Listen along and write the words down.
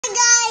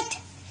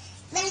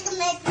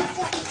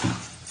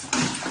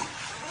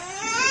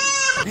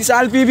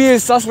विशाल PB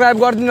subscribe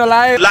कर दिन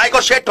like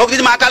और शेयर ठोक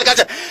दीजिए महाकाल का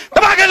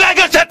दबाकर लाइक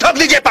और शेयर ठोक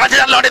दीजिए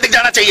 5000 लौटे दिख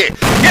जाना चाहिए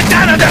ये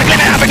 4000 के लिए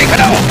मैं यहाँ पे नहीं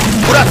खड़ा हूँ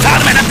पूरा साल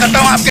मेहनत करता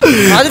हूँ आपके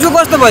आज तो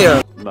कष्ट भयो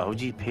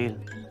बाबूजी फेल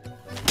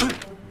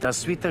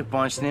 10वीं तक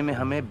पहुँचने में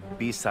हमें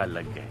 20 साल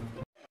लग गए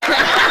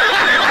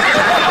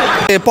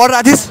पढ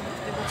रहा थिस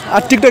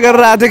टिकटक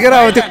गरेर आएको थियो के र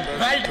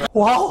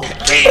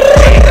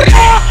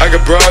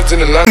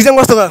एक्जाम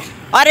कस्तो गयो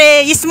अरे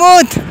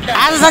स्मुथ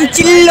आज झन्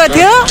चिल्लो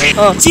थियो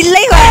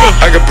चिल्लै गर्दै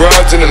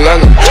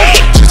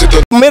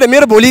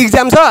मेरो भोलि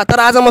एक्जाम छ तर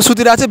आज म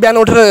सुतिरहेको छु बिहान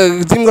उठेर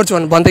जिम गर्छु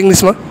भन्दै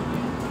इङ्ग्लिसमा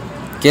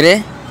के रे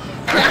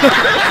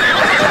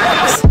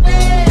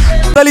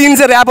अलि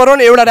इन्से ऱ्यापर हो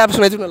नि एउटा ऱ्याप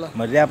सुनाइदिउ न ल म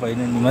ऱ्याप होइन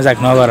नि मजाक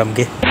नगरम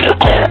के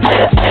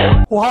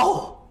वाउ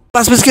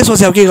क्लासपछि के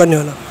सोच्यौ के गर्ने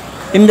होला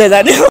इन्डिया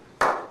जाने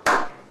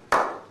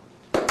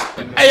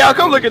Hey y'all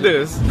come look at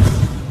this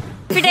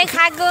पिटाइ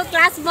खाएको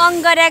क्लास बङ्क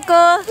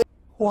गरेको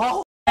वाउ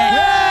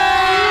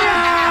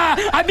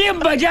अभी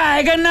मजा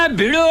आएगा ना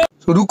भिड़ो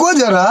रुको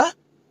जरा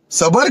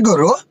सबर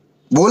करो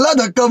बोला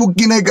धक्का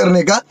बुक्की नहीं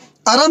करने का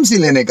आराम से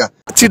लेने का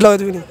चिट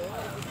लगाइदिउ नि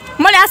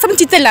मलाई आसम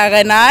चित्तै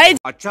लागेन है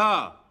अच्छा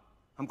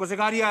हमको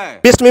सिखा रिया है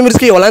बेस्ट मेमोरिज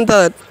के होला नि त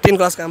 10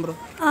 क्लासको हाम्रो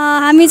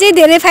हामी चाहिँ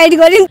धेरै फाइट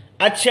गर्यौं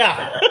अच्छा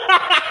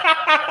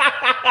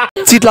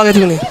चिट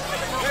लगाइदिउ नि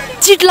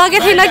चिट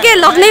लगेको थिएन के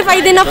लग्नै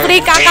पाइदैन पुरै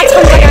काका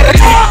छन् लगाएको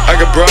छ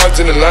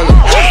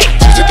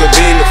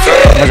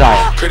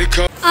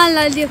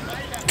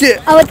के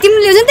अब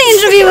तिमीले जुन त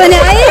इन्टरभ्यु भने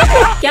है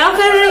क्या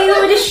कर रही हो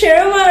मुझे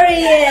शर्म आ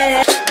रही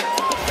है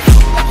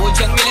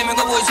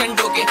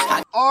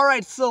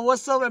Alright, so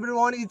what's up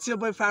everyone? It's your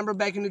boy Famber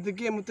back into the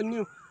game with a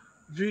new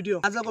video.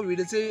 आजको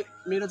भिडियो चाहिँ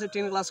मेरो चाहिँ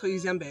 10 क्लासको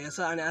एक्जाम भएको छ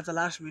अनि आज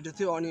लास्ट भिडियो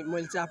थियो अनि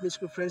मैले चाहिँ आफ्नो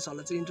स्कुल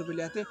फ्रेन्ड्सहरुलाई चाहिँ इन्टरभ्यु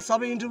ल्याएको थिएँ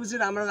सबै इन्टरभ्यु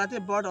चाहिँ राम्रो गएको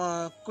थियो बट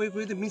कोही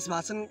कोही त मिस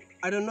भएको छन्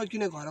आई डोन्ट नो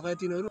किन घर गए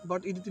तिनीहरू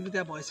बट यदि तिमीले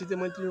त्यहाँ भएपछि चाहिँ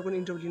मैले तिनीहरूको पनि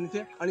इन्टरभ्यु लिने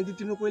थिएँ अनि यदि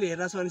तिमीले कोहीले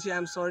हेरेको छ भने चाहिँ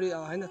आइएम सरी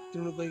हैन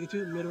तिमीहरू गएको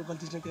थियो मेरो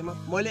गल्ती चाहिँ त्यहीमा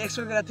मैले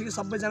एक्सपेक्ट गरेको थिएँ कि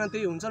सबैजना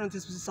त्यही हुन्छ नि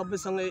त्यसपछि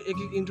सबैसँग एक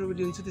एक इन्टरभ्यु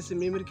लिन्छ त्यसै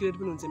मेमोरी क्रिएट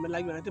पनि हुन्छ मेरो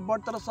लागि भनेको थियो बट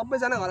तर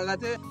सबैजना घर गएको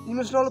थिएँ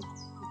इमोसनल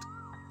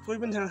कोही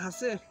पनि छैन खास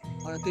चाहिँ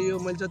त्यही हो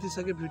मैले जति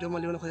सक्यो भिडियोमा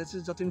ल्याउन खोजेको छु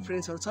जति पनि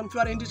फ्रेन्ड्सहरू छन्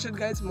फ्यु आर इन्ट्रेस्टेड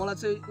गाइज मलाई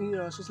चाहिँ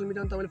सोसियल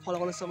मिडियामा तपाईँले फलो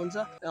गर्न सक्नुहुन्छ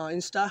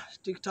इन्स्टा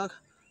टिकटक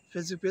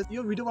फेसबुक पेज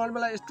यो भिडियो बनाउनु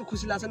मलाई यस्तो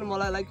खुसी लाग्छ नि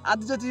मलाई लाइक आज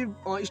जति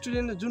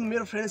स्टुडेन्ट जुन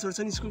मेरो फ्रेन्ड्सहरू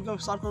छन् स्कुलको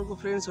सर्कलको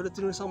फ्रेन्ड्सहरू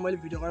तिनीहरूसँग मैले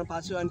भिडियो गर्न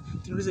पाएको छु अनि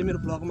तिनीहरू चाहिँ मेरो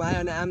ब्लगमा आयो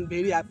अनि आइएम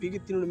भेरी ह्याप्पी कि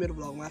तिनीहरू मेरो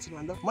ब्लगमा आएको छ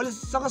भन्दा मैले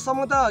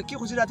सकेसम्म त के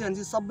खुसी लाग्थ्यो भने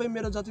चाहिँ सबै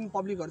मेरो जति पनि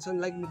पब्लिकहरू छन्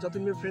लाइक जति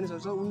मेरो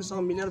फ्रेन्ड्सहरू छ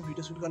उनीसँग मिलेर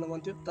भिडियो सुट गर्न मन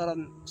थियो तर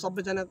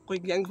सबैजना कोही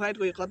ग्याङ फाइट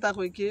कोही कता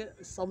कोही के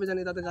सबैजना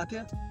यता गएको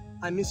थियो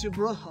आई मिस यु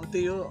ब्रो अब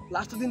त्यही हो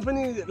लास्ट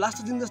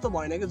दिन जस्तो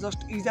भएन कि जस्ट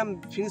इक्जाम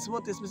फिनिस भयो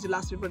त्यसपछि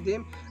लास्ट पेपर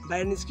दियौँ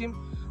बाहिर निस्क्यौँ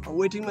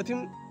वेटिङमा थियौँ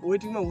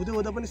वेटिङमा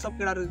हुँदै पनि सब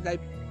केटाहरू गाइड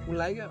हुन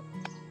लाग्यो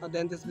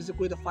देन त्यसपछि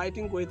कोही त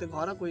फाइटिङ कोही त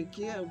घर कोही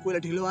के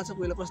कोहीलाई ढिलो भएको छ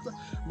कोहीलाई कस्तो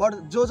बट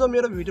जो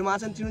मेरो भिडियोमा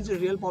आएको छ तिनीहरू चाहिँ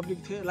रियल पब्लिक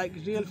थिए लाइक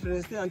रियल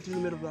फ्रेन्ड्स थिए अनि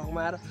तिनीहरू मेरो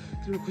ब्लगमा आएर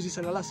तिनीहरू खुसी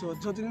छैन होला सो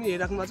जति पनि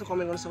हेरिराख्नु भएको छ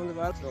कमेन्ट गर्न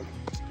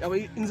सक्नुहुन्छ अब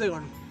इन्जोय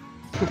गर्नु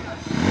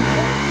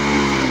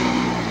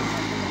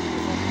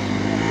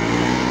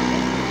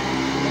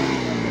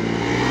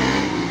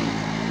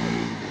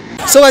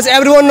सो गाइस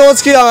एभ्रीवन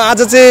नोज कि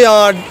आज चाहिँ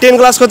 10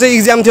 क्लासको चाहिँ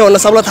एक्जाम थियो भनेर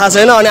सबैलाई थाहा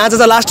छैन अनि आज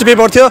चाहिँ लास्ट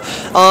पेपर थियो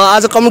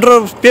आज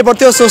कम्प्युटर पेपर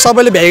थियो सो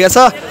सबैले भ्याएको छ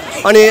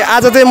अनि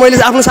आज चाहिँ मैले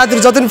आफ्नो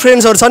साथीहरू जति पनि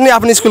फ्रेन्ड्सहरू छन् नि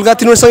आफ्नो स्कुलका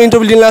तिनीहरूसँग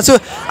इन्टरभ्यु लिन लाग्छु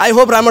आई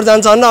होप राम्रो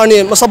जान्छ होइन अनि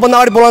म सबभन्दा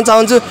अगाडि बोलाउन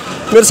चाहन्छु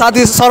मेरो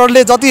साथी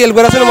सरले जति हेल्प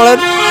गरेको छ नि मलाई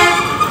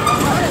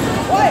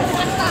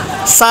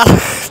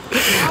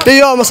त्यही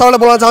हो म सरलाई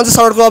बोलाउन चाहन्छु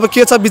सरको अब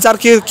के छ विचार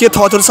के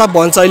थहरू सब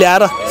भन्छ अहिले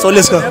आएर सो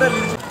लेट्स गो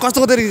कस्तो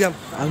थियो एक्जाम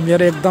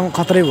मेरो एकदम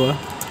खतरै भयो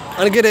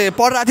अनि के अरे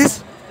पढिरहेको थिइस्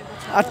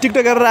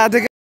टिकटक गरेर आएको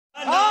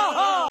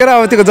थियो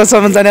अब त्यो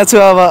जसम्म जाने छु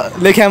अब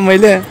लेख्याँ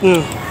मैले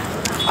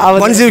अब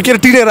भनेपछि के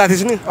टिकटक गरेर आएको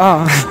थिइस् नि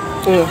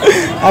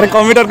अरे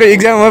कम्प्युटरको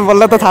एक्जाम हो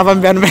बल्ल त थाहा पाऊँ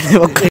बिहान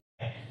भएको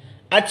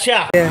अच्छा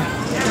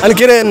अनि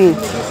के अरे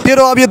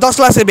तेरो अब यो 10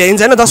 क्लास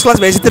भ्याइन्छ होइन 10 क्लास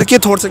भएपछि तेरो के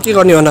थोड्छ के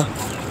गर्ने हो न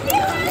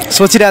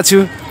सोचिरहेको छु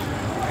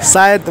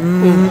सायद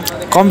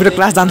कम्प्युटर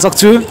क्लास जान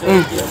सक्छु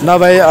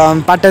नभए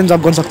पार्ट टाइम जब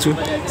गर्न सक्छु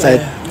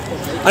सायद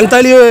अनि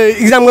तैँले यो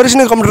एक्जाम गरिस्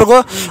नि कम्प्युटरको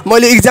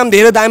मैले एक्जाम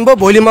धेरै दामी भयो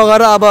भोलि म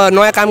गएर अब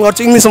नयाँ काम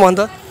गर्छु इङ्ग्लिसमा भन्छ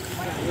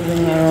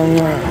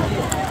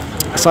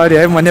सरी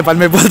है म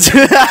नेपालमै बोल्छु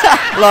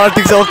ल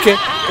ठिक छ ओके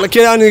ल के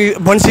अनि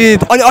भनेपछि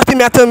अनि अस्ति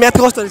म्याथ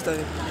कस्तो रहेछ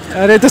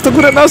अरे त्यस्तो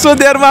कुरा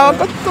नसोध यार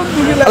मामा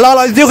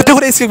ल त्यो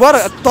कुरा स्किप गर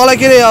तँलाई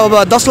के अरे अब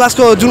 10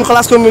 क्लासको जुन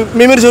क्लासको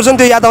मेमोरिजहरू छ नि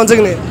त्यो याद आउँछ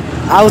कि नै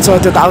आउँछ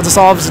त्यो त आउँछ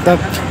सब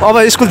अब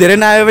स्कुल धेरै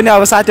नआयो भने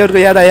अब साथीहरूको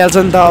याद आइहाल्छ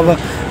नि त अब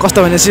कस्तो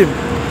भनेपछि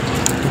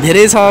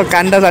धेरै छ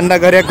काण्ड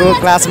गरेको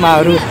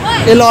क्लासमाहरू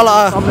ए ल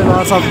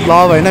सब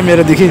लभ होइन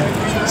मेरोदेखि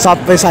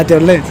सबै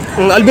साथीहरूले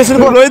अलि बेसी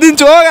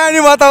रोइदिन्छु हो गाडी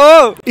म त हो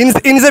इन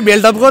चाहिँ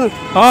भेलटपको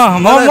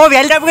म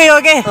भेलटपकै हो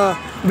के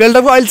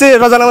भेलटपको अहिले चाहिँ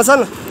रजनामा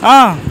छन्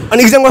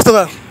अनि एक्जाम कस्तो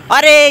गयो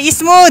अरे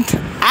स्मुथ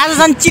आज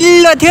झन्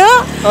चिल्लो थियो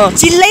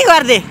चिल्लै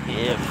गर्दै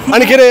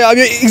अनि के अरे अब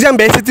यो एक्जाम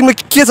भएपछि तिम्रो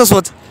के छ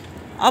सोच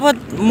अब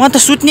म त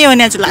सुत्ने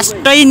भने छु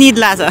लास्टै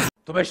निद लाग्छ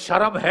तुम्हें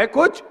शर्म है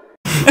कुछ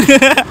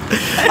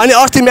अनि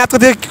अस्ति म्याथको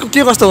थियो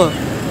के कस्तो भयो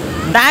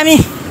दामी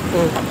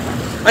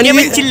अनि के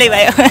पनि चिल्लै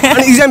भयो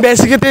अनि इक्जाम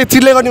भ्याइसक्यो त्यही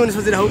चिल्लै गर्ने भने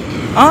सोचिरहेको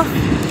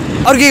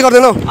अरू केही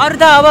गर्दैनौ अरू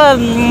त अब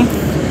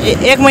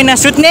 1 महिना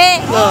सुत्ने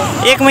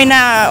 1 महिना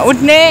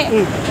उठ्ने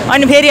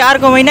अनि फेरि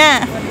अर्को महिना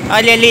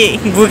अलिअलि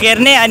बुक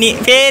हेर्ने अनि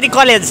फेरि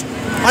कलेज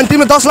अनि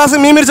तिम्रो 10 क्लासको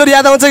मेमोरीहरू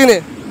याद आउँछ कि नि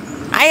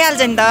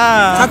आइहाल्छ नि त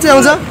साँच्चै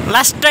आउँछ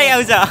लास्टै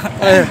आउँछ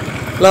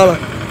ल ल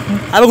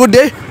अब गुड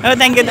डे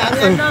थ्याङ्क यू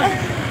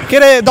के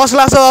अरे 10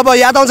 क्लास अब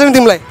याद आउँछ नि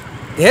तिमीलाई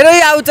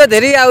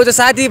धेरै आउँछ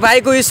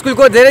साथीभाइको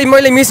स्कुलको धेरै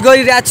मैले मिस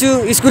गरिरहेको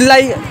छु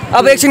स्कुललाई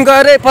अब एकछिन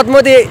गएर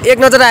पद्मती एक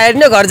नजर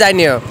हेर्ने घर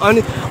जाने हो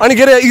अनि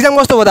के अरे इक्जाम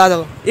कस्तो भयो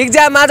आजको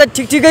इक्जाम आज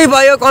ठिकै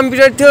भयो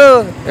कम्प्युटर थियो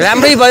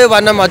राम्रै भयो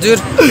भन्न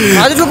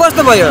हजुरको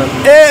कस्तो भयो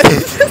ए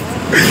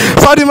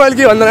सरी मैले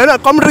के भन्दैन हैन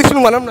कम्प्युटर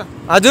स्पेलिङ भनौँ न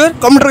हजुर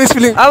कम्प्युटर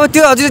स्पेलिङ अब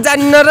त्यो हजुर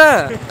जान्दिन र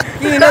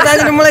किन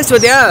नजान्दिन मलाई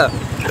सोध्या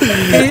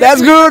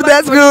द्याट्स गुड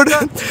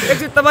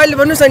एकछिन तपाईँले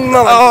भन्नुहोस् नि म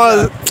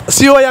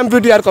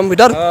COMPTR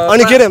कम्प्युटर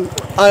अनि के अरे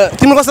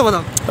तिम्रो कस्तो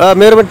भयो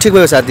मेरो पनि ठिक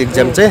भयो साथी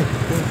इक्जाम चाहिँ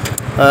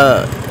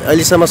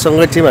अहिलेसम्म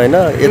सँगै थियौँ होइन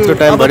यत्रो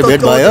टाइमभरि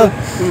भेट भयो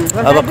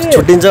अब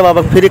छुट्टिन्छौँ अब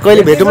फेरि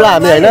कहिले भेटौँला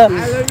हामी होइन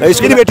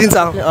स्कुल भेटिन्छ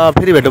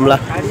फेरि भेटौँला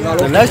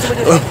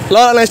ल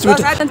नाइस टु मिट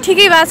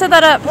ठिकै भएको छ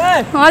तर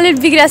अलि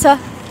बिग्रेछ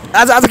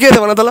आज के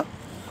थियो भन त ल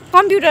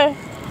कम्प्युटर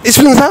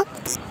स्पेलिङ छ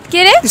के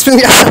रे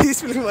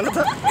स्पेलिङ भन त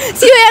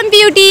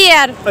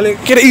COMPUTER अनि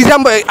के अरे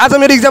इक्जाम आज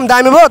मेरो इक्जाम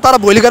दामी भयो तर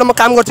भोलि गएर म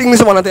काम गर्छु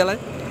इङ्ग्लिस भन त यसलाई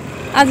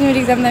आज मेरो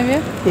इक्जाम दामी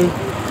हो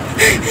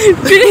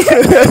Today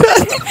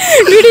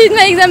is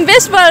my exam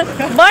best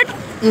but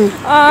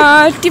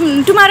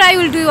tomorrow I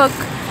will do work.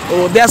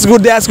 Oh, that's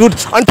good.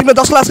 अनि तिम्रो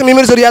 10 क्लासको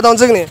मेमोरीजहरु याद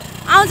आउँछ कि नि?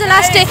 आउँछ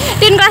लास्ट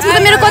 10 क्लासमा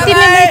त मेरो कति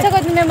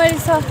मेमोरी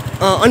छ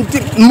अनि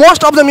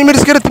मोस्ट अफ द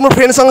मेमोरीज के तिम्रो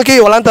फ्रेन्डसँग के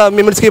होला नि त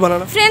मेमोरीज के भन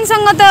न?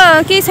 फ्रेन्डसँग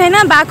त केही छैन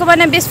भएको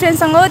भने बेस्ट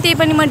फ्रेन्डसँग हो त्यही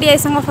पनि म DI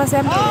सँग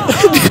फसेँ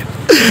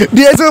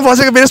डिआईसँग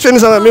फसेको बेस्ट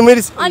फ्रेन्डसँग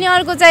मेमोरीज अनि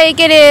अर्को चाहिँ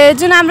के रे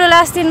जुन हाम्रो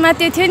लास्ट दिनमा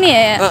त्यो थियो नि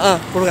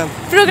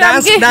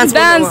प्रोग्राम के डान्स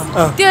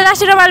त्यो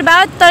लास्ट रमाइलो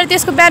भयो तर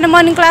त्यसको बिहान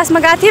मर्निङ क्लासमा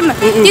गएको थियौँ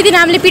त्यो दिन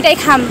हामीले पिटाइ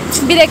खाम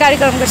विदाय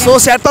कार्यक्रमको सो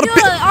स्याड तर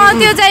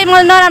त्यो चाहिँ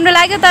मलाई नराम्रो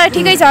लाग्यो तर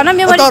ठिकै छ हैन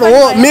मेमोरी तर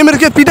हो मेमोरी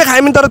के पिटाइ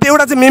खायौँ तर त्यो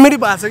एउटा चाहिँ मेमोरी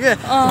भएको छ के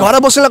घर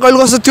बस्नुलाई कहिले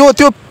कस्तो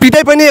त्यो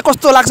पिटाइ पनि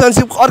कस्तो लाग्छ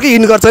भने अर्कै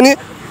हिँड गर्छ नि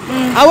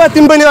आऊ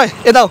तिमी पनि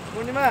यता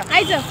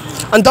आइज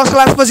अनि 10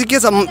 क्लास पछि के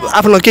छ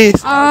आफ्नो के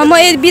म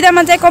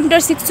बिदामा चाहिँ कम्प्युटर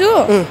सिक्छु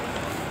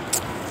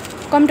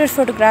computer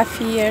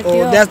photography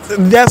हेर्थ्यो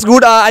that's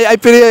good I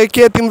फेरि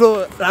के तिम्रो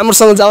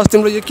राम्रोसँग जाओस्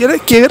तिम्रो यो के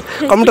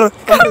कम्प्युटर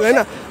हैन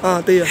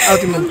त्यही हो आऊ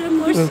तिम्रो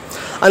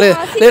अनि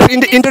लेट्स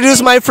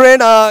इन्ट्रोड्युस माई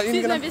फ्रेन्ड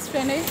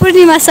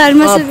पूर्णिमा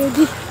शर्मा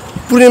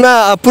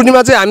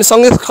पूर्णिमा चाहिँ हामी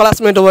सँगै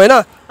क्लासमेट हो हैन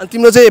अनि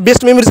तिम्रो चाहिँ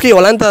बेस्ट मेमोरिज के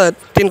होला नि त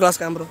 10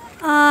 क्लासको हाम्रो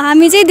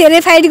हामी चाहिँ धेरै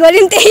फाइट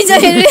गर्यौं त्यही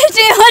जहिले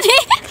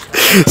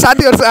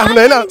साथीहरु चाहिँ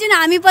आफ्नो हैन जुन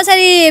हामी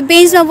पछाडी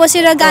बेन्चमा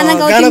बसेर गाना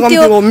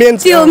गाउँथ्यौं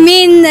त्यो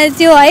मेन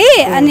त्यो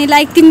है अनि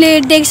लाइक तिमीले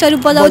डेस्कहरु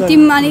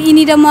बजाउँथ्यौं अनि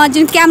इनी र म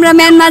जुन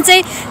क्यामेराम्यानमा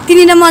चाहिँ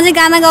तिनी र म चाहिँ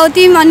गाना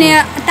गाउँथ्यौं अनि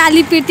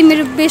ताली पिर्थ्यौं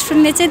मेरो बेस्ट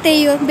फ्रेन्डले चाहिँ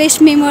त्यही हो बेस्ट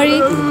मेमोरी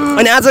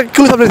अनि आज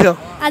कुन सब्जेक्ट थियो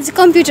आज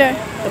कम्प्युटर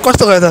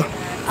कस्तो गयो त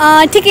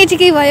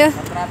ठिकै भयो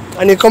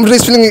अनि कम्प्युटर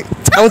स्पेलिङ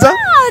आउँछ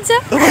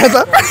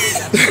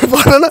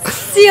भन न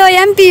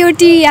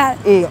COMPUTER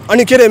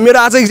अनि के रे मेरो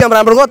आज एक्जाम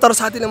राम्रो गयो तर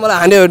साथीले मलाई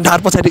हान्यो ढाड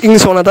पछाडी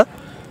इंग्लिश भन त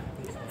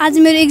आज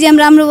मेरो एक्जाम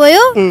राम्रो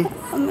भयो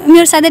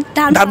मेरो साथी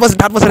ढाड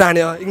पछाडी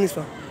हान्यो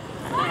इंग्लिशमा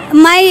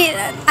माई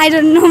आई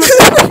डोन्ट नो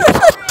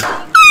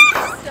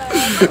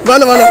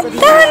भन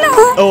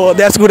ओ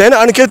द्याट्स गुड हैन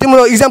अनि के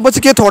तिम्रो एक्जाम पछि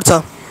के थोट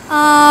छ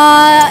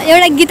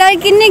एउटा गिटार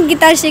किन्ने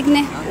गिटार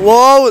सिक्ने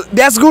वाउ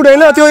द्याट्स गुड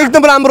हैन त्यो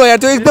एकदम राम्रो यार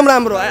त्यो एकदम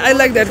राम्रो आई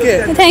लाइक दैट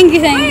के थ्यांक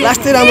यू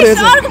लास्टै राम्रो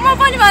हो अर्को म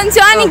पनि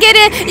भन्छु अनि के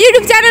रे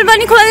युट्युब च्यानल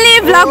पनि खोल्ने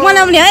भ्लग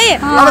बनाउने है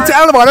अब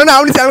च्यानल भन न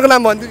आउने च्यानलको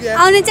नाम भन्छु के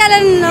आउने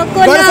च्यानलको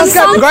नाम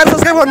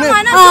सब्स्क्राइब गर्ने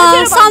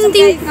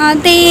समथिङ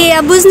त्यही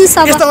बुझ्नु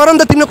सक्छ यस्तो गरौँ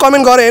त तिमीले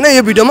कमेन्ट गरे हैन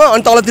यो भिडियोमा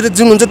अनि तलतिर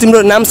जुन हुन्छ तिम्रो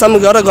नाम साम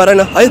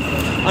गरेन है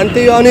अनि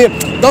त्यो अनि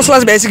 10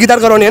 क्लास भएपछि गिटार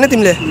गराउने हैन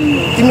तिमीले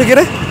के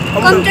रे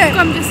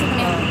कम्प्युटर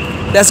सिक्ने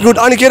द्याट्स गुड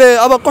अनि के रे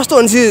अब कस्तो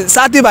हुन्छ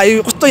साथीभाइ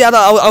कस्तो याद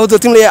आउँछ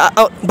तिमीले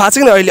भएको छ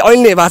कि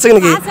अहिले भएको छ कि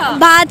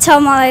भएको छ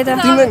मलाई त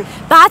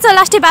भएको छ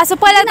लास्टै भएको छ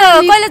पहिला त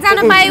कहिले जान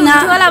पाए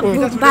हुन्थ्यो होला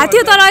भएको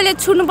थियो तर अहिले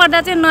छुट्नु पर्दा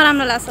चाहिँ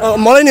नराम्रो लाग्छ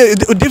मलाई नि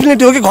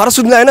डेफिनेटली हो कि घर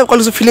सुत्दा हैन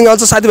कहिले फिलिङ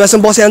आउँछ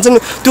साथीभाइसँग बसे हान्छ नि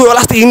त्यो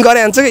लास्टै हिँड गरे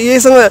हान्छ कि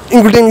यहीसँग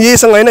इन्क्लुडिङ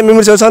यहीसँग हैन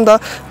मेमोरिजहरु छ नि त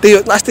त्यही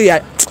हो लास्टै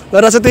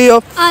गरेर चाहिँ त्यही हो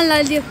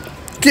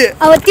के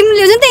अब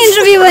तिमीले हुन्छ नि त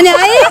इन्टरभ्यु भने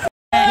है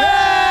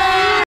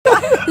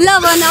ल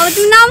भन अब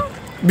तिम्रो नाम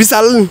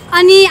विशाल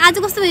अनि आज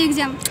कस्तो भयो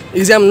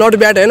एक्जाम नट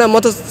ब्याड हैन म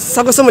त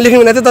सकेसम्म लेख्नु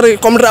मिल्दैन थियो तर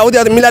कम्प्युटर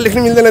आउँदै मिला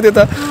लेख्नु मिल्दैन थियो त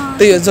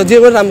त्यही हो जे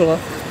पनि राम्रो भयो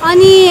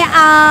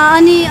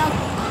अनि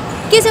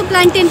के छ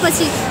प्लान 10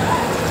 पछि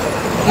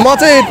म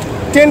चाहिँ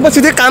 10 पछि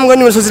चाहिँ काम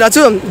गर्ने सोचिरहेको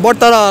छु बट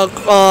तर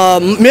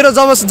मेरो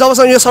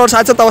जबसम्म यो सर्ट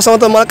साथ छ तबसम्म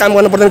त मलाई काम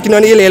गर्नु पर्दैन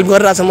किनभने यसले हेल्प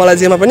गरिरहेको छ मलाई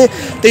जेमा पनि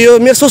त्यही हो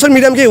मेरो सोसियल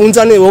मिडियामा केही हुन्छ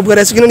नि होप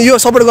गरिरहेको छु किनभने यो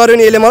सपोर्ट गर्यो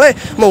नि यसले मलाई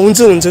म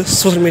हुन्छु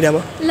सोसियल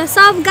मिडियामा ल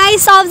सब गाइस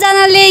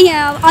सबजनाले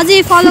अझै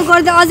फलो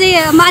गर्दै अझै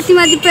माथि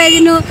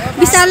पुर्याइदिनु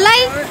विशाललाई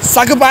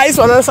सकुपाइस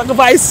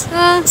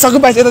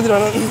यतातिर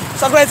भन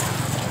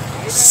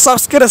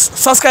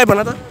सब्सक्राइब भन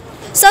त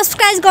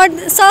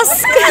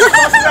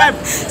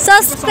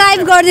सब्सक्राइब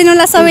गरिदिनु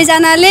ल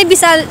सबैजनाले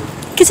विशाल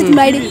के छ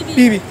तिम्रो आइडी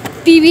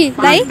पिबी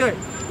लाई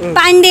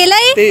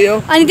पाण्डेलाई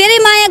अनि धेरै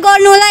माया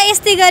गर्नु होला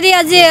यस्तै गरी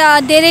अझै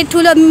धेरै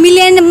ठुलो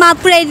मिलियनमा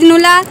पुर्याइदिनु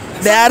होला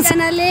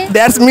सबैजनाले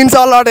द्याट्स मिन्स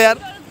अ लट यार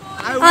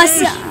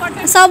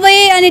सबै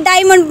अनि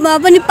डायमन्ड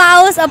पनि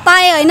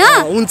पाए हैन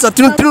हुन्छ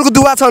तिनीहरुको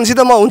दुआ छ भनेपछि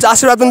त म हुन्छ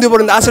आशीर्वाद पनि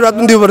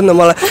दिनु पर्दैन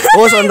मलाई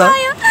होस् अन्त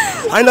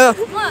हैन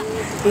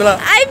ल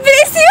आई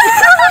ब्लेस यु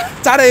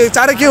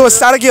चाँडै के होस्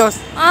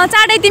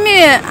चाँडै तिमी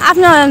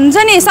आफ्नो हुन्छ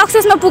नि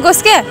सक्सेसमा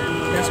पुगोस् के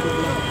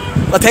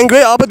थ्याङ्क यू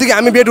है अबदेखि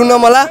हामी भेट हुन्न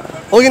मलाई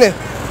हो कि नै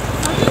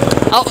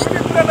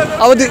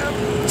अब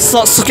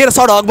के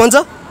सर्ट हक भन्छ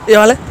ए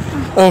वाले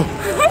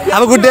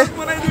have a good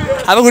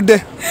day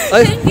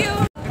है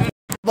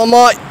अब म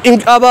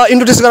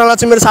इन्ट्रोड्युस गर्न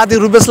लाग्छु मेरो साथी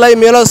रुपेशलाई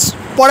मेरो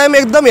पढाइमा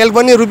एकदम हेल्प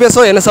गर्ने रुपेश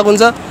हो हेर्न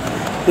सक्नुहुन्छ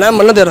नाम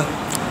भन्न तेरो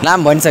नाम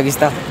भनिसकिस्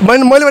त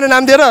मैले भने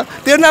नाम तेरो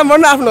नाम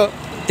भन्न आफ्नो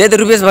त्यही त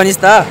रुपेश भनिस्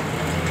त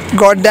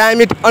गड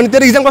ड्याम इट अनि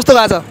तेरो एक्जाम कस्तो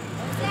गएको छ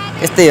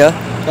यस्तै हो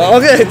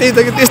ओके त्यही त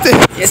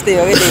त्यस्तै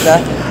हो कि त्यही त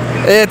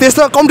ए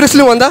त्यस्तो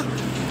कम्प्लिटली भन्दा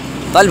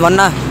तैँले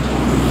भन्न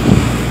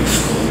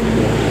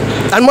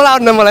अनि मलाई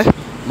आउनु मलाई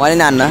मैले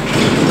नि आन्न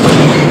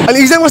अनि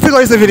एक्जाम कस्तो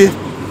गरेछ फेरि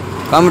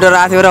कम्प्युटर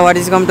आएको थियो र वाट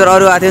इज कम्प्युटर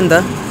अरू आएको थियो नि त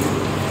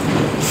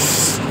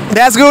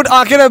द्याट्स गुड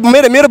के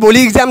अरे मेरो भोलि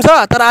एक्जाम छ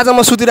तर आज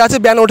म सुतिरहेको छु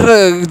बिहान उठेर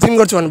जिम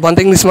गर्छु भन्छ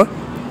इङ्ग्लिसमा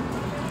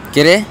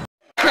के रे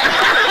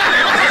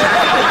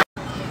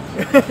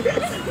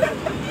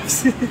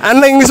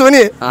आन्न इङ्ग्लिस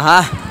पनि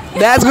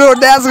द्याट्स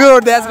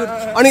गुड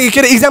अनि के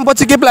अरे एक्जाम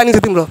पछि के प्लानिङ छ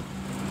तिम्रो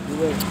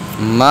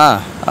म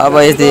अब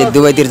यस्तै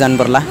दुबईतिर जानु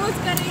पर्ला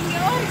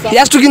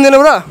यास्टु किन्दैन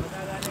ब्रो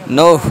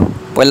नो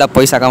पहिला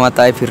पैसा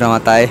कमाता है फिर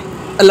रमाता है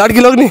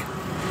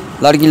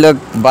लड़की लोग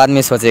बाद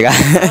में सोचेगा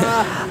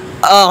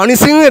Honey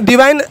Singh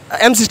divine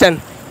MC stand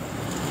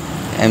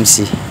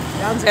MC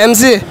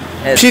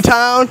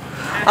फिटाउन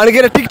अनि के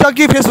अरे टिकटक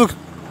कि Facebook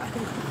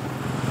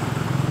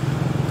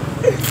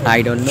I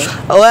don't know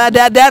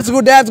that's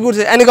good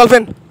any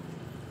girlfriend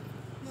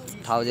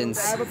thousands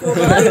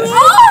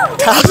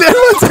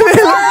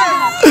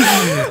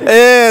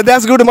A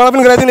that's good मलाई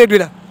पनि गराइदिनु एक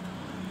दुईटा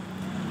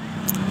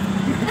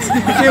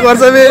के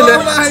गर्छ बेले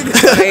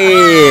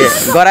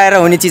गराएर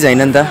हुने चिज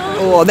हैन नि त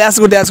ओ द्याट्स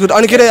गुड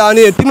अनि के अरे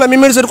अनि तिमीलाई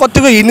मेमोरिजहरु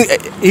कतिको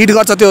हिट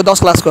गर्छ त्यो 10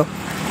 क्लासको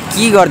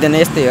के गर्दैन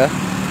यस्तै हो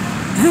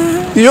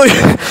यो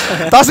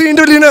तसै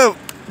इन्टरभ्यु लिन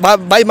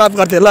भाइ माफ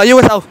गर्थे ल यो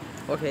बताऊ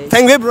okay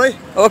thank you bro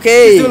okay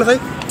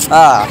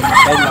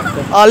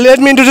let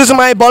me introduce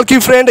my bulky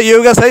friend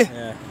Yogesh है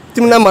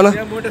तिम्रो नाम भन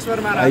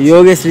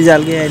योगेश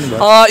रिजाल के आइनु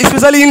भयो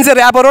स्पेशली इन चाहिँ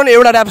र्यापर हो नि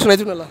एउटा र्याप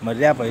सुनाइदिनु न ल म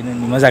र्याप हैन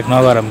नि मजाक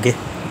नगरम के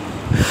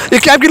यो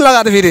क्याप किन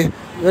लगाएको फेरि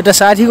एउटा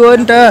साथीको हो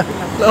नि त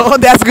ओ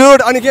द्याट्स गुड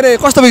अनि के अरे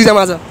कस्तो एक्जाम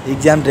आज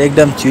एक्जाम त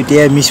एकदम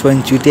चुटिया मिस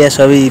पनि चुटिया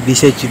सबै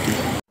विषय चुटी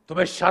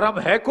तुम्हें शर्म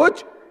है कुछ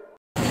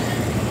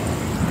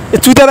ए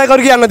चुतेरा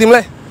गरि के आन्न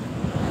तिमीलाई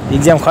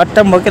एक्जाम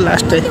खत्तम भयो के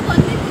लास्ट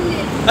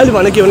अहिले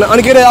भने के हुन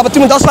अनि के अरे अब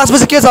तिमी 10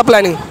 क्लासपछि के छ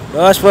प्लानिङ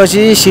 10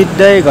 पछि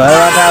सिधै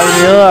घरबाट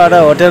आउने हो र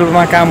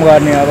होटलमा काम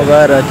गर्ने अब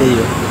गएर त्यही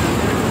हो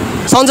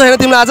सन्चो हैन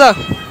तिमीलाई आज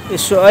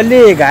यसो अलि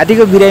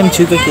घाटीको बिरामी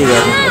छु के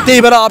गर्ने त्यही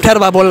भएर अप्ठ्यारो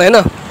भए बोल्न हैन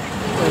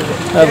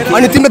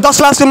अनि तिमीले 10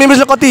 क्लासको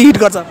मेमोरिजले कति हिट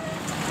गर्छ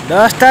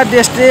 10 ता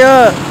त्यस्तै हो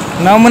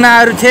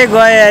नमुनाहरू थिए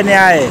गए अनि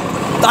आए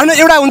हैन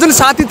एउटा हुन्छ नि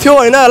साथी थियो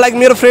हैन लाइक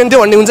मेरो फ्रेन्ड थियो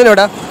भन्ने हुन्छ नि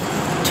एउटा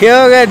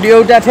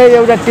एउटा थियो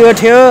एउटा त्यो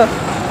थियो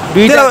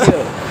दुईटा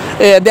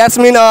ए द्याट्स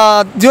मिन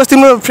जस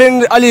तिम्रो फ्रेन्ड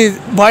अलि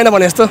भएन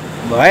भने जस्तो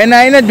भएन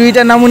हैन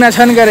दुईटा नमुना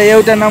छन् गरे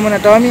एउटा नमुना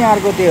टमी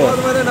अर्को त्यो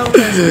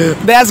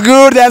द्याट्स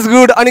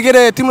गुड अनि के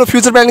अरे तिम्रो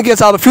फ्युचर प्लान के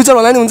छ अब फ्युचर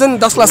भन्दा नि हुन्छ नि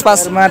 10 क्लास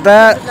पासमा त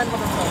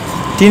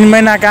 3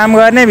 महिना काम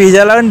गर्ने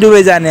भिजा लगाउने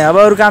दुबई जाने अब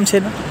अरू काम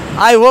छैन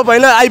आई होप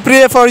हैन आई प्रे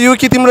फर यु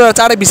कि तिम्रो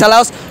चाँडै भिसा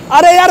लाओस्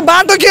अरे यार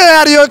बाटो के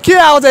यार यो के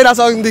आउँछ इरा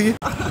जिन्दगी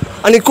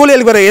अनि कोले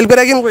हेल्प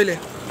गरे कि कहिले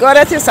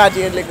गरे थियो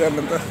साथीहरुले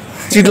गर्नु त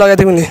चिट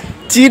लगाएको थियो नि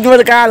चिट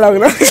मैले कहाँ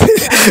लाग्न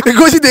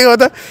गोसी दिएको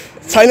त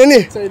छैन नि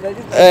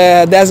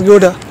ए द्याट्स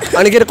गुड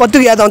अनि के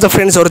कतिको याद आउँछ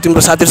फ्रेन्ड्सहरु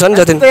तिम्रो साथीहरु छन्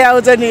जति त्यही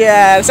आउँछ नि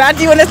यार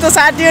साथी भने जस्तो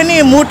साथी हो नि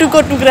मुटुको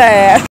टुक्रा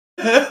यार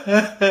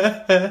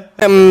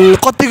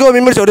कतिको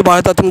मेमोरिजहरु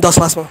भयो त तिमी 10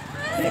 क्लासमा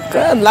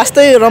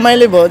लास्टै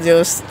रमाइलो भयो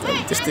जोस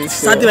त्यस्तै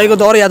साथीभाइको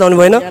दर याद आउनु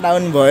भएन याद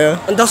आउनु भयो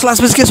अनि 10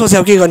 क्लासपछि के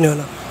सोच्यौ के गर्ने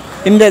होला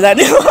इन्डिया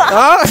जाने हो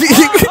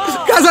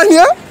कहाँ जाने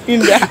हो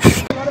इन्डिया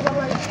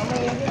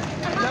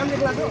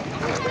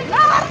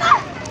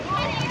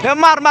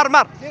मार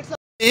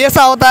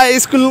ऐसा होता है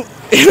स्कूल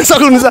हेर्न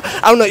सक्नुहुन्छ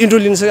आउन इन्ट्रो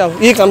लिनु सक्यो अब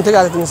यही काम थियो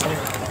आज तिमीसँग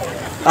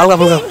हल्का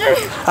फुल्का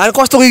अनि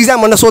कस्तोको इक्जाम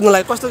भनेर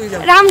सोध्नलाई कस्तोको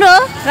इक्जाम राम्रो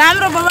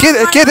के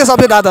थियो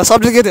सब्जेक्ट आधा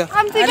सब्जेक्ट के थियो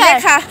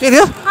के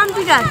थियो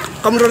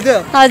कम्प्युटर थियो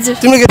हजुर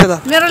तिम्रो के थियो त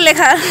मेरो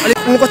लेखा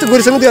अनि कस्तो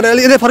गोरीसँग थियो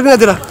अहिले यतै फर्किन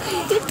थियो र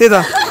त्यही त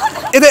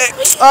यतै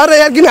अरे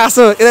यार किन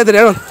हाँस्छौ यतातिर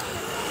हेर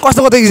कस्तो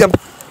कस्तो इक्जाम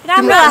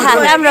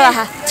राम्रो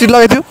चिट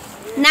लगाएको थियो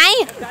नाइ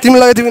तिमीले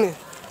लगाएको थियो नि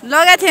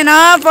लगाएको थिएन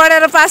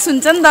पढेर पास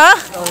हुन्छ नि त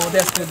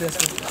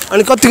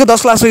अनि कतिको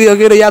 10 क्लासको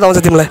के याद आउँछ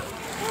तिमीलाई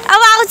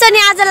अब आउँछ नि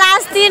आज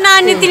लास्ट दिन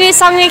अनि तिमी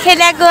सँगै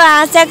खेलेको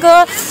हाँसेको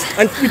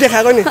अनि पिटे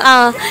खाएको नि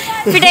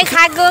पिटाइ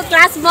खाएको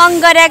क्लास बङ्क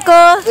गरेको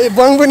ए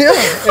बङ्क पनि हो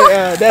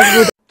द्याट्स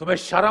गुड तुम्हें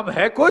शर्म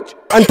है कुछ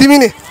अनि तिमी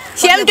नि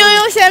सेम टु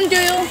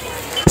यु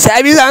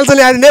स्याबिज हाल्छ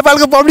नि आज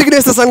नेपालको पब्लिक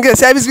यस्तो छन् के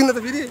स्याबिज किन्न त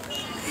फेरि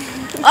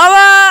अब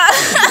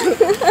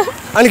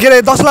अनि के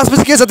अरे 10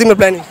 क्लासपछि के छ तिम्रो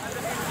प्लानिङ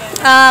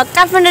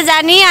काठमाडौँ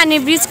जाने अनि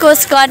ब्रिज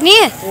कोर्स गर्ने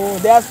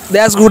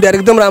द्याट्स गुड यार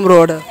एकदम राम्रो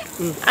हो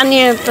अनि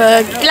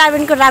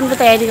 11को राम्रो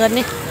तयारी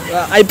गर्ने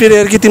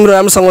आइपिएर कि तिम्रो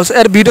राम्रोसँग होस्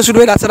यार भिडियो सुट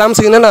भइरहेको छ राम्रो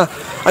छ किन न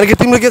अनि के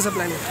तिम्रो के छ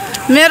प्लानिङ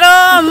मेरो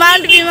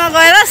मालडीमा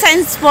गएर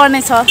साइन्स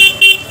पढ्ने छ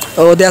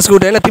हो द्याट्स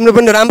गुड हैन तिम्रो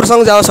पनि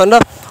राम्रोसँग जाओस्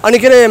भनेर अनि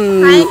के अरे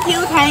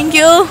थ्याङ्क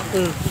यू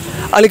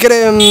अनि के अरे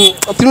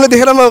तिमीले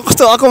देखेर म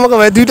कस्तो अकमक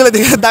भयो दुईटाले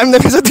देखेर दामी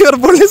छ तिम्रो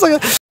बोल्नेसँग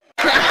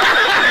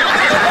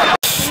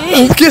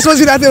के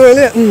सोचिरहेको थिएँ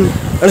मैले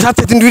अनि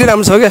साथै तिमी दुईटै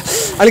राम्रो छ क्या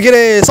अनि के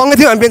अरे सँगै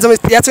थियो हामी बेन्चमा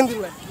याद छ नि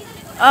तिमीलाई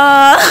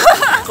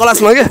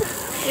क्लासमा के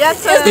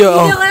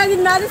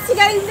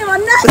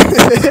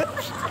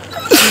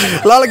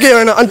ल के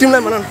होइन अनि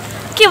तिमीलाई भन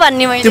के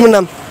भन्ने मैले तिम्रो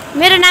नाम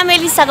मेरो नाम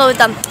एलिसा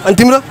गौतम अनि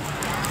तिम्रो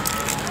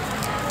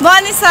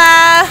बनिसा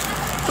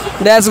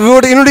द्याट्स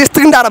गुड यिनीहरू यस्तो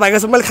किन टाढा भएको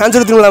छ मैले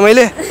खान्छु तिमीलाई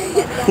मैले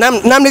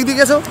नाम लेखिदिएको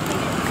के छौ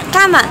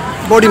कहाँमा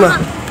बडीमा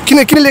किन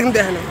लेख्नु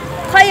देखाएन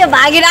खै यो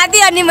भागीराती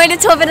अनि मैले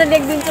छोपेर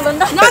लेखिदिन्छु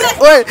भन्दा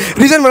ओए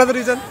रिजन भन त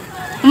रिजन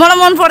मलाई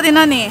मन पर्दैन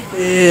नि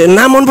ए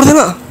नाम मन पर्दैन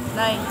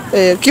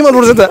ए के मन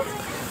पर्छ त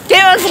के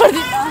मन पर्दैन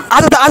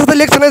आज त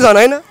लेख्छ नै झन्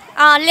हैन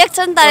लेख्छ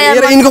नि त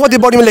यिनको कति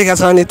बडीमा लेखेको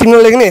छ अनि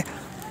तिमीले लेख्ने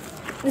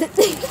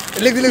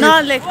लेख्दै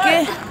नलेख के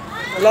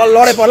ल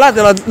लडे पर्ला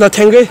ल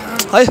थ्याङ्क यू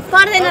है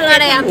पर्दैन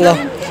लडाइ ल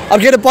अब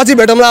के अरे पछि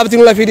भेटौँला अब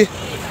तिमीलाई फेरि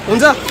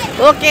हुन्छ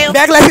ओके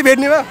ब्यागलाई चाहिँ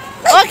भेट्ने भयो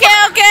ओके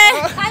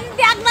अनि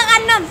ब्याग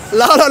नगान्नम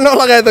ल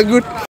नलगाए त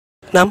गुड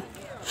नाम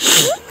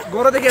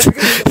गोरादेखि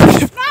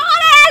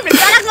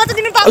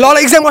ल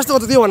एक्जाम कस्तो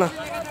हुन्छ त्यो भन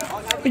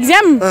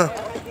एक्जाम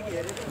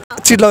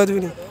चिट लगायो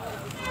तिमी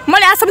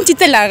मैले आजसम्म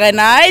चित्तै लागेन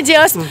है जे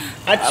होस्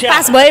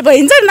पास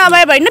भइन्छ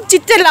नभए भएन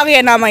चित्तै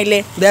लगेन मैले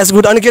द्याट्स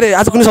गुड अनि के अरे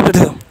आज कुन सब्जेक्ट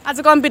थियो आज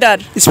कम्प्युटर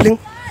स्पेलिङ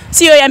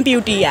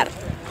COMPUTER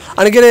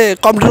अनि के अरे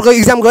कम्प्युटरको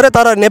इक्जाम गरे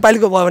तर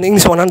नेपालीको भयो भने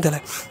इङ्ग्लिस भन न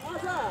त्यसलाई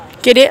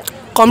के अरे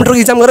कम्प्युटरको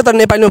इक्जाम गरे तर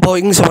नेपालीमा भयो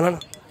इङ्ग्लिस भन न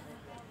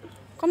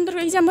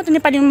कम्प्युटरको इक्जाम हो त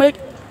नेपालीमा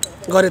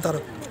गरे तर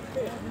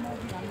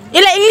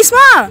यसलाई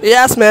इङ्ग्लिसमा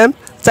यस म्याम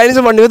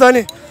चाइनिजमा भन्ने हो त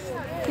अनि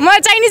म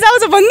चाइनिज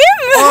आउँछ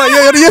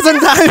भनिदिउँ यो चाहिँ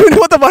थाहा पनि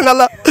हो त भन्न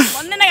ल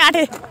भन्दैन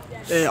आँटे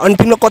ए अनि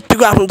तिम्रो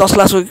कतिको आफ्नो 10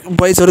 क्लासको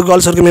बोइजहरू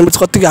गर्ल्सहरूको मेम्बर्स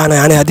कतिको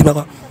हाने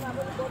दिमागमा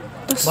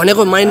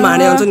भनेको माइन्डमा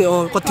हाने हुन्छ नि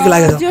कतिको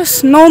लागेको छ जस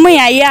 9मै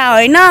आइया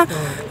होइन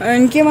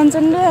के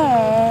भन्छन् र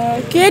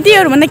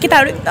केटीहरू भन्दा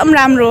केटाहरू एकदम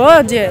राम्रो हो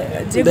जे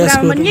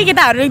कुरामा पनि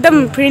केटाहरू एकदम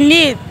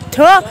फ्रेन्डली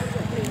थियो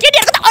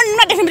केटीहरूको त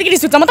अनुहार देख्ने बित्तिकै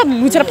रिस उठ्छ म त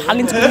लुचेर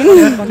फालिन्छु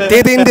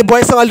त्यही त्यो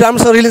बोइजसँग अलिक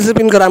राम्रोसँग रिलेसनसिप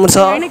इनको राम्रो छ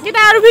होइन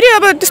केटाहरू फेरि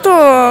अब त्यस्तो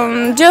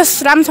जस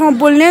राम्रोसँग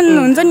बोल्ने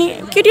हुन्छ नि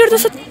केटीहरू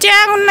त्यस्तो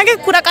च्याग हुन्न कि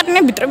कुरा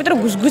काट्ने भित्रभित्र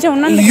घुसघुसे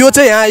हुन्न नि यो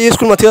चाहिँ यहाँ यो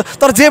स्कुलमा थियो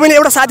तर जे पनि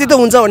एउटा साथी त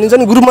हुन्छ भनिन्छ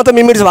नि ग्रुपमा त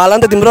मेमोरिज भयो होला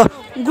नि त तिम्रो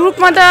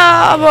ग्रुपमा त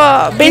अब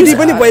बेन्च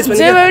पनि बोइज पनि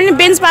जे पनि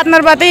बेन्च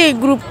पार्टनरबाटै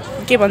ग्रुप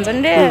के भन्छन्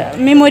रे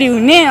मेमोरी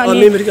हुने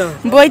अनि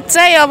बोइज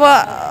चाहिँ अब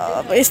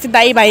यस्तै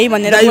दाइ भाइ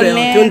भनेर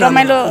बोल्ने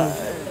रमाइलो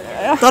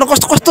तर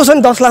कस्तो छ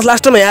नि 10 क्लास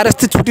लास्टमा यहाँ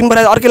यस्तै छुट्टिनु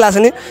पर्यो अर्कै लाग्छ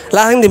नि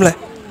लाग्छ नि तिमीलाई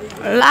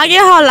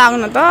लाग्यो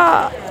लाग्नु त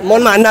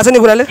मनमा हान्नु छ नि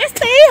कुराले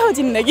यस्तै हो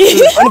जिन्दगी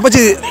अनि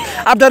पछि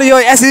आफ्टर यो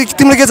एसी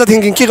तिम्रो के छ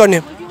थिङ्किङ के गर्ने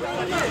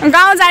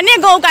गाउँ जाने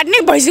गहुँ काट्ने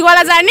भैँसी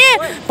गोला जाने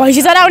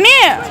भैँसी चराउने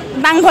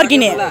दाङ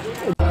फर्किने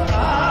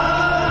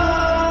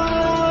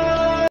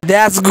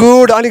द्याट्स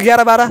गुड अनि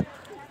 11 12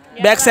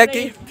 ब्याक स्याक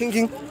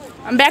थिङ्किङ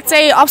ब्याग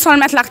चाहिँ अप्सनल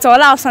म्याथ लाग्छ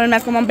होला अप्सनल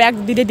म्याथको म ब्याग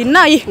दिँदै दिन्न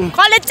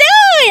कलेज चाहिँ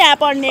यहाँ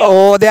पढ्ने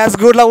ओ द्याट्स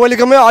गुड ल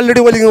वेलकमै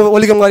अलरेडी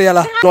वेलकम गरिहाल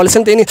नलेज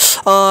नि त्यही नि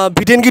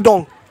भिटेन कि डङ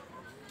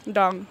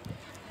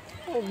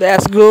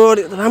द्याट्स गुड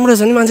राम्रो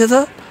छ नि मान्छे त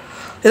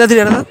यतातिर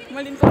हेर त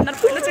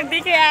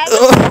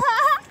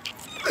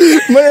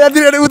मैले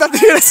यतातिर हेरेँ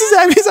उतातिर हेरेँ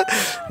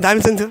दामी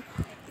छ नि थियो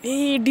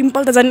ए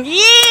डिम्पल त झन्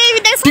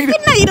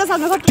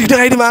टिकटक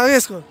आइडी माग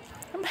यसको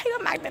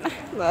माग्दैन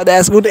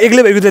द्याट्स गुड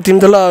एक्लै भएको थियो तिमी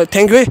त ल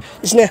थ्याङ्क यू है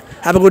स्ने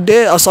ह्याभ अ गुड डे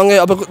सँगै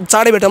अब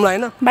चाँडै भेटौँला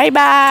होइन by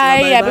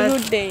by have a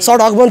good day short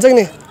हक बन्छ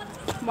नि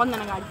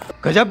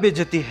गजब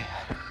बेइज्जती है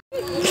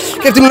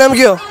के तिम्रो नाम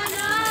के हो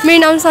मेरो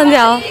नाम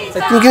सन्ध्या हो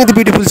तिमी किन यति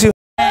ब्युटिफुल छौ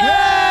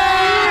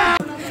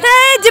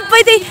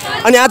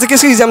अनि आज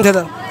केको इक्जाम थियो त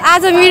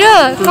आज मेरो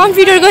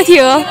कम्प्युटरको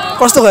थियो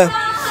कस्तो गयो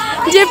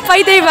जे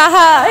पैतै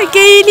बाहा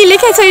केही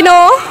लेखेको छैन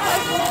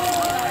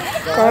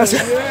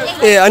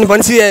ए अनि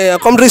भनेपछि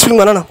कम्प्युटर स्पेलिङ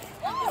भन न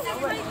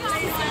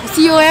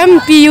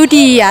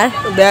COMPUTER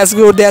द्याट्स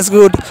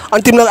गुड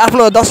अनि तिमीले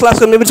आफ्नो 10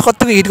 क्लासको मेमोरिज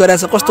कतिको हिट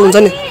गरेछ कस्तो हुन्छ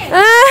नि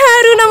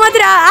रुन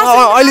मात्र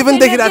अहिले पनि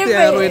देखिरहेको थियो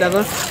रोइरहेको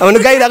भने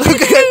गाइरहेको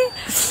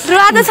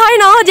रुवा त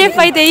छैन हो जे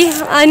पाइ त्यही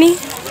अनि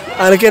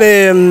के अरे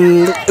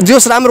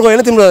जोस राम्रो गयो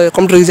होइन तिम्रो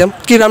कम्प्युटर इक्जाम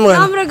के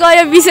राम्रो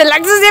गयो विषय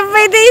लाग्छ जे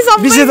पाइ त्यही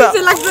सबै विषय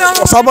लाग्छ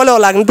सबैले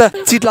लाग्नु त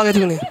चिट लगेको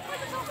थियो नि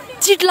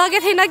चिट लगेको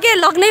थिएन के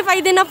लग्नै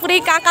पाइदैन पुरै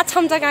काका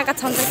छम्छ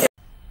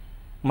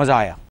मजा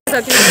आया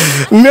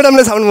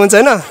म्याडमले थाहा हुन्छ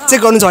होइन चेक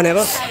गर्नु छ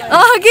भनेको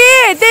के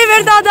त्यही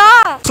बेर दादा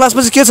क्लास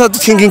पछि के छ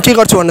थिङ्किङ के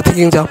गर्छु भन्ने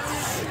थिङ्किङ छ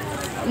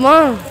म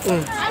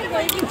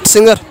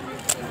सिङ्गर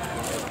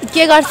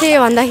के गर्थे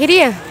भन्दाखेरि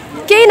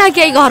केही न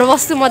केही घर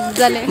बस्छु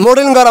मजाले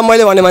मोडलिङ गर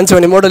मैले भने मान्छे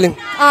भने मोडलिङ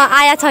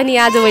आया छ नि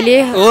आज मैले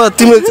हो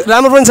तिम्रो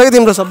राम्रो पनि छ कि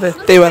तिम्रो सबै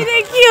त्यही भएर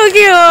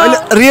के हो अनि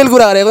रियल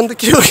कुरा गरेको नि त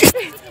के हो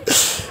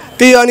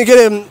त्यही अनि के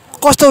अरे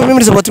कस्तो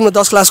मेमोरी छ तिम्रो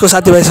 10 क्लासको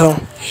साथीभाइसँग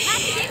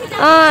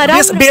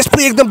बेस्ट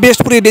पुरै एकदम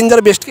बेस्ट पुरै डेन्जर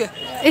बेस्ट के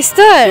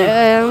यस्तो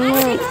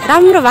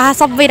राम्रो भा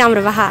सबै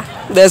राम्रो भा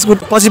द्याट्स गुड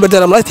पछि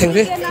भेट्दै मलाई thank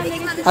you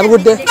have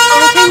good day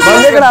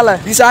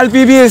Vishal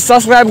PB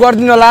subscribe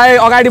गरिदिनु होला है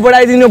अगाडि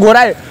बढाइदिनु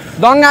घोराई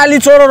दङ्गाली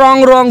चोरो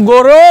रङ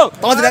गोरो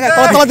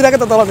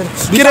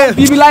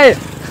पीबीलाई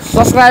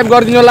सब्स्क्राइब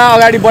गरिदिनु होला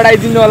अगाडि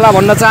बढाइदिनु होला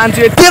भन्न चाहन्छु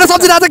तेरो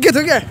सब्जी आज के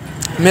थियो के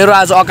मेरो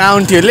आज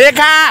अकाउन्ट थियो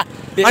लेखा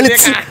अनि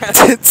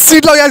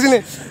सिट लगाएछ नि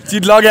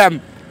सिट लगाम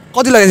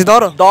कति लगाएछ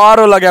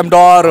डरो लगाम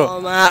डरो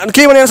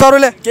के भने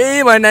सरले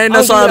केही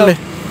भनेन सरले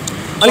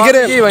अनि के अरे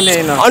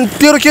अनि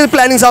तेरो के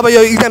प्लानिङ छ अब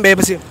यो इक्जाम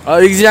भएपछि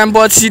इक्जाम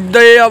पछि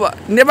सिधै अब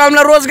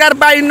नेपालमा रोजगार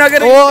पाइन्न के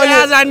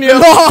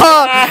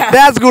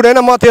द्याट्स गुड होइन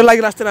म त्यो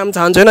लागि राष्ट्रिय राम्रो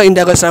चाहन्छु होइन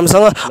इन्डियाको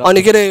राम्रोसँग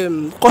अनि के अरे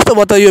कस्तो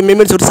भयो त यो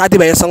मेमोरिजहरू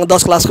साथीभाइहरूसँग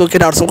 10 क्लासको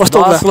केटाहरूसँग कस्तो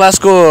 10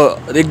 क्लासको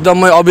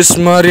एकदमै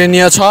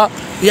अविस्मरणीय छ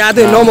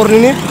यादै नमर्ने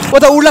नि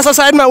उता उड्ला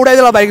साइडमा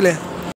उडाइदेला बाइकले